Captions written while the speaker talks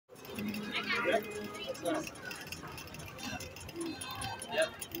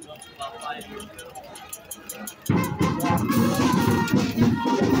You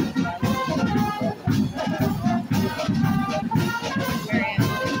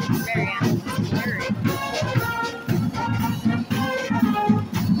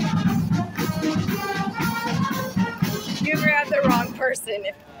grab the wrong person.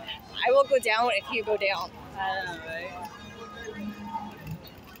 I will go down if you go down. I know, right?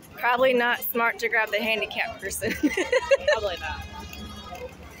 Probably not smart to grab the handicapped person. Probably not.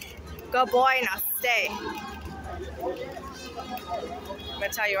 Go boy, now stay. I'm gonna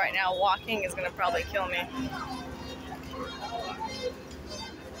tell you right now, walking is gonna probably kill me.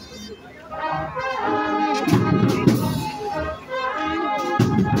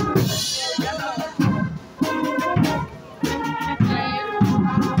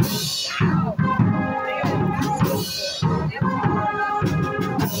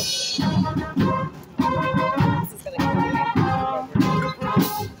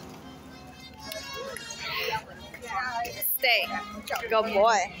 Stay. Go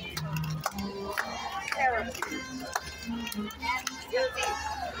boy.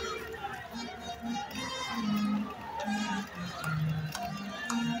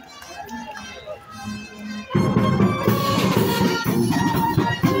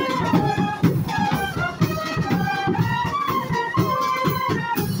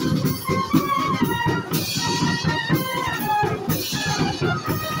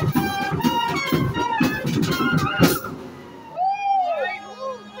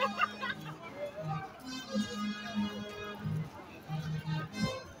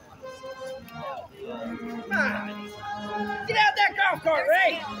 Get out that golf cart,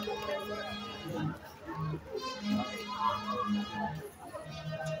 Ray!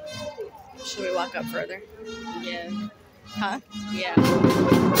 Should we walk up further? Yeah. Huh? Yeah.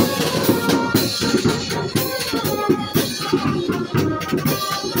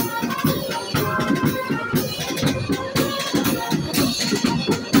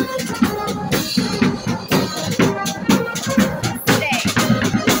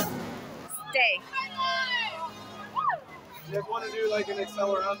 You guys want to do like an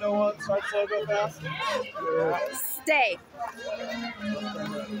accelerando one? Start slow, go fast? Yeah. Stay.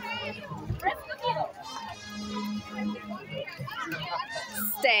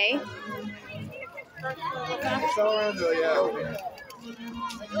 Stay. Accelerando, yeah.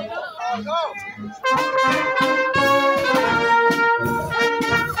 Go!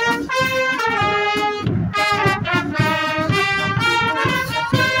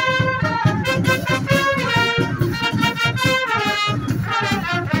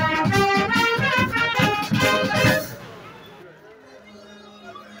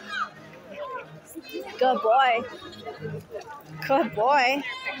 Good boy. Good boy.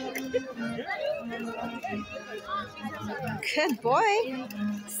 Good boy.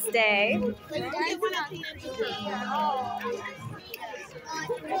 Stay.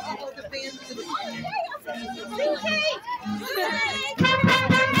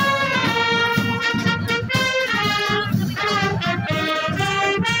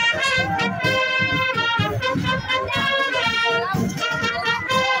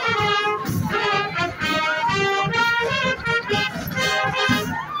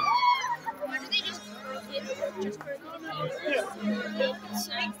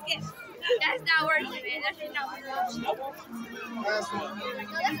 That's not working, man. That should not work. Last one.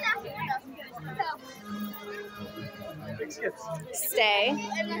 Stay.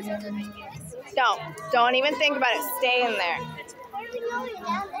 Don't even think about it. Stay in there.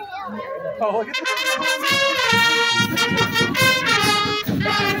 Oh, look at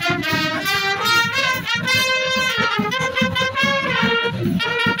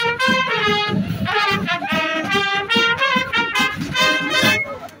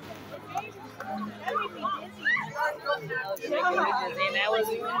And I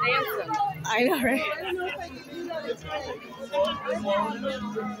wasn't even dancing. I know, right?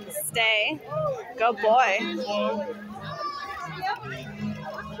 Stay. Good boy.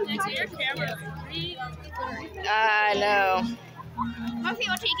 Your camera. No. Okay,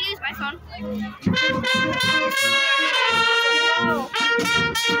 what you can use my phone.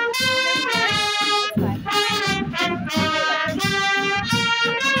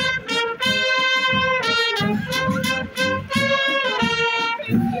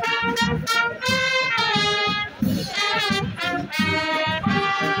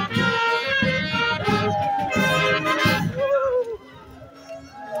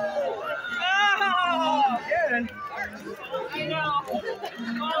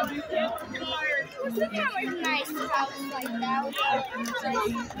 Nice house like that.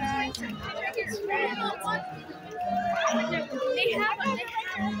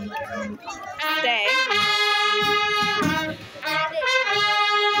 Stay.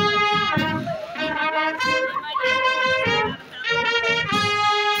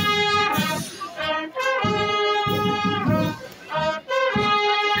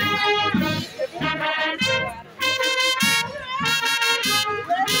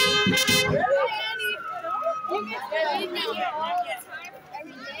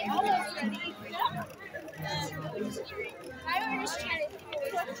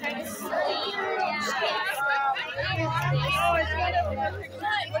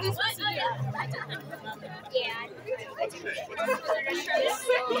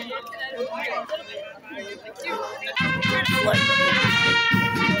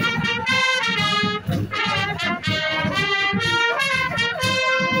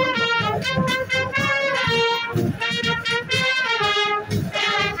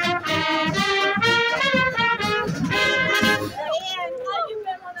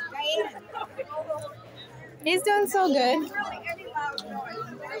 He's doing so good.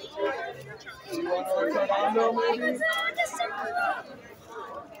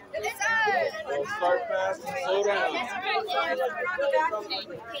 We'll start fast and slow down.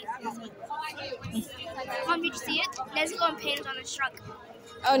 Mom, did you see it? Let's go and paint it on his truck.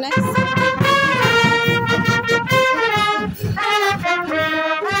 Oh, nice.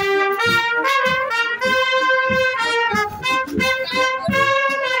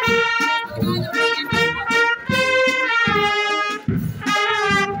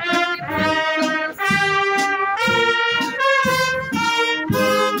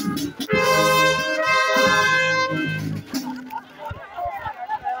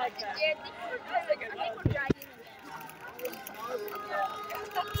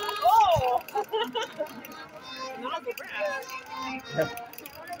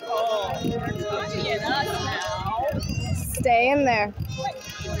 Stay in there.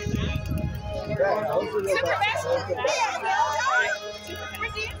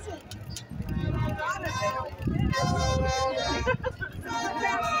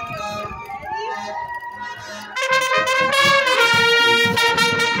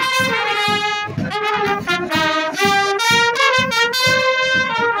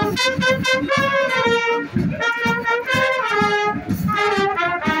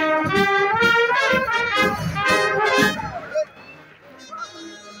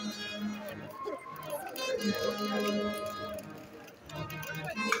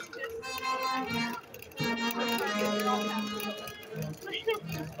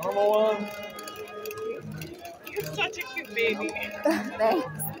 Normal one. You're such a cute baby. Thanks.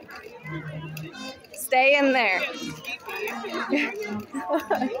 Stay in there.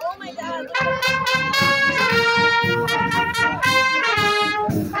 Oh my God.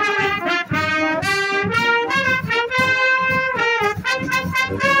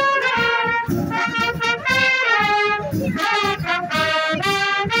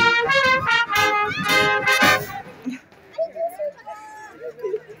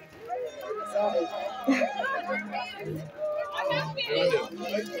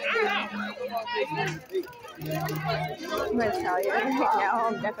 I'm going to tell you right now,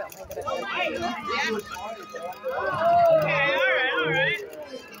 I'm definitely going to tell you. Okay, all right.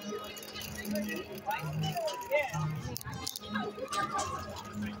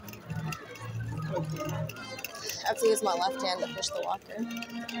 I have to use my left hand to push the walker.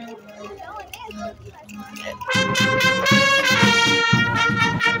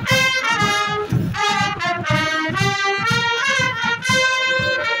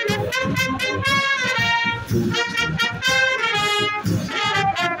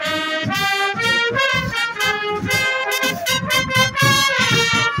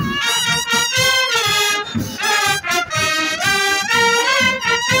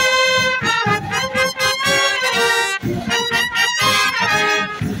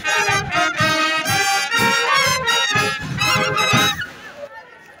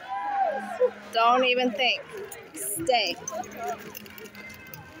 Don't even think. Stay.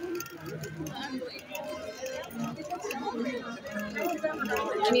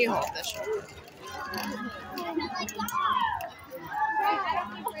 Can you hold this?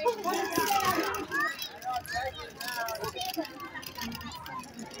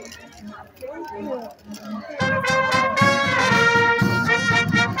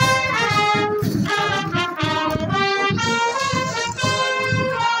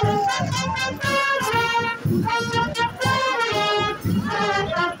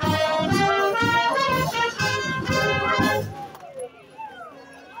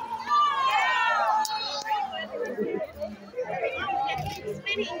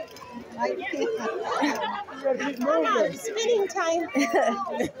 Come on, spinning time.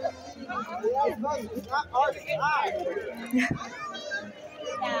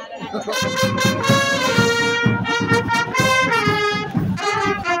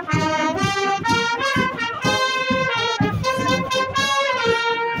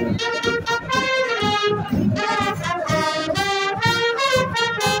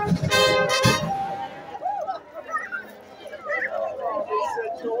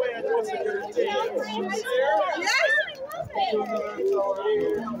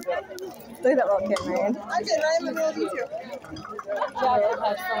 Look at that little kid, man. I'm getting right in the middle of you two.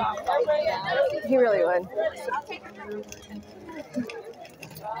 He really would.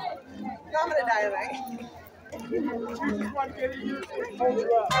 No, I'm gonna die tonight.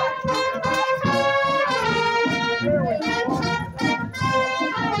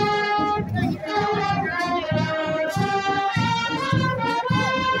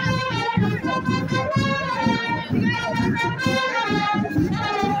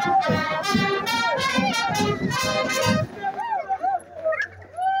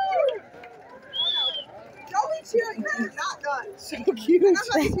 Not done. So cute. I'm not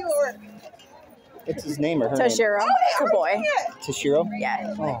going to work. What's his name or her Toshiro. name? It's a boy. Toshiro?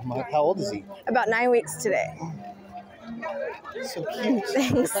 Yeah. Oh, my. How old is he? About 9 weeks today. So cute.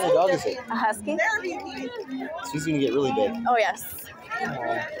 Thanks. What kind of dog is it? A husky? So he's going to get really big. Oh, yes.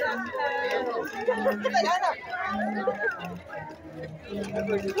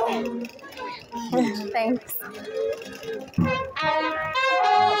 Thanks.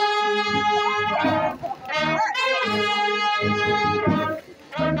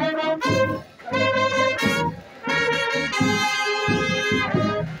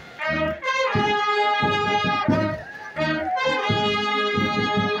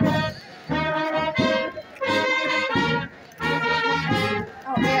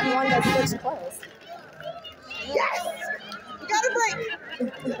 Oh, we have one that switched clothes. Yes! You got a break.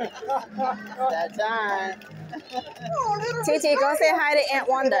 That time. Oh, little TT, go say hi to Aunt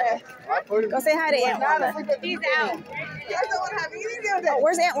Wanda. Go say hi to Aunt Wanda. He's out. You guys don't want to have anything to do with it. Oh,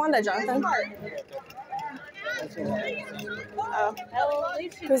 where's Aunt Wanda, Jonathan? Oh.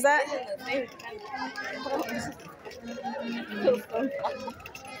 Who's that?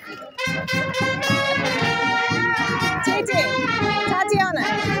 TT, Tatiana.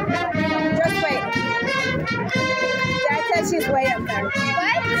 Just wait. Dad said she's way up there.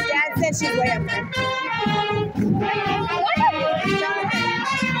 What? Dad said she's way up there. Jonathan.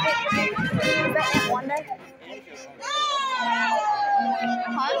 Is that Aunt Wanda?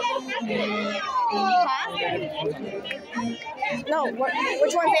 Huh? No,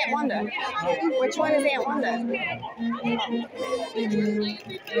 which one's Aunt Wanda? Which one is Aunt Wanda?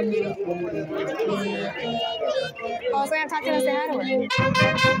 Oh, so I'm talking to say hi to her.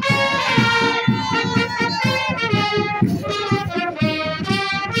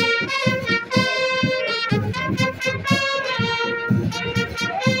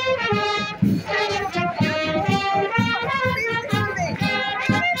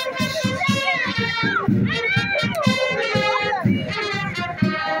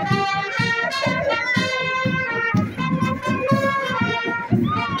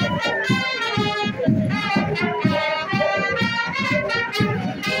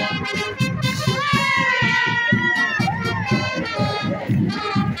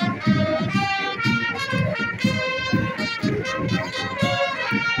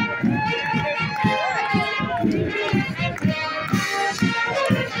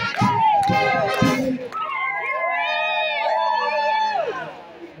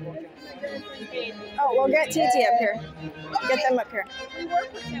 Oh, we'll get TT up here. Get them up here. We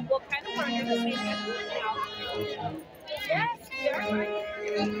work with him. We'll kind of work in the same way. Yes,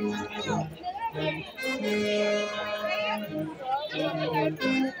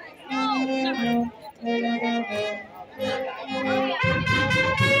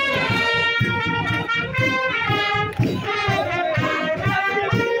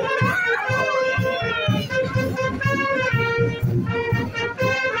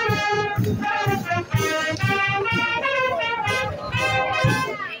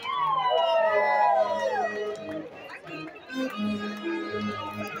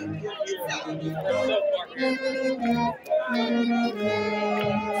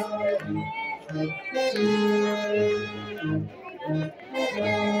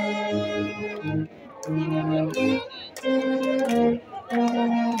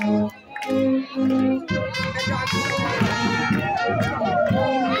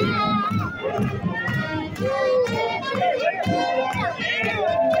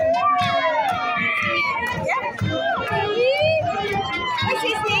 What's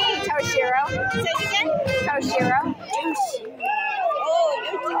his name? Toshiro. Say it again. Toshiro. Oh,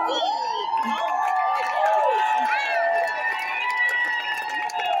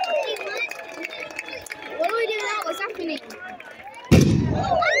 What do we do now? What's happening?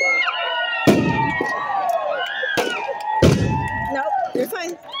 Nope, you're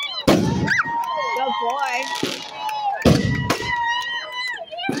fine. Good boy.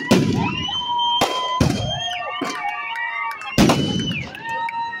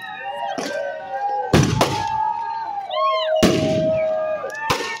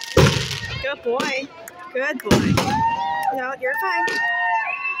 Good boy. Good boy. No, you're fine.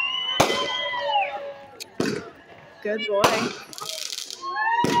 Good boy.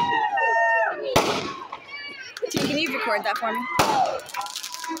 Can you record that for me?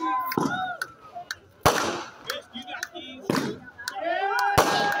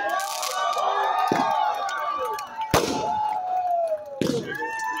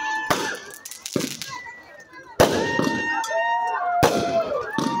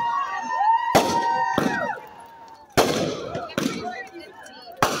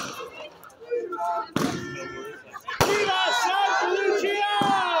 Viva Santa Lucia!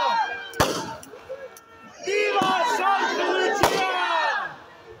 Viva Santa Lucia!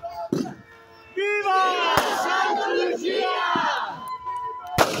 Viva Santa Lucia!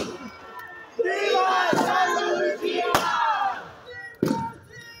 Viva Santa Lucia!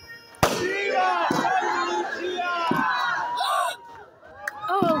 Viva Santa Lucia!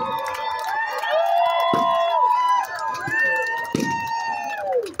 Oh.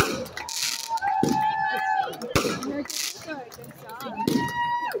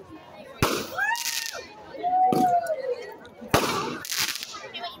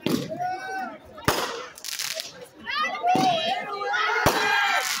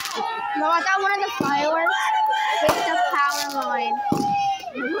 No, I got one of the fireworks with the power line.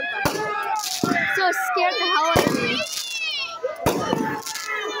 So it scared the hell out of me.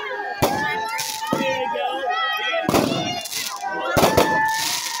 There you go.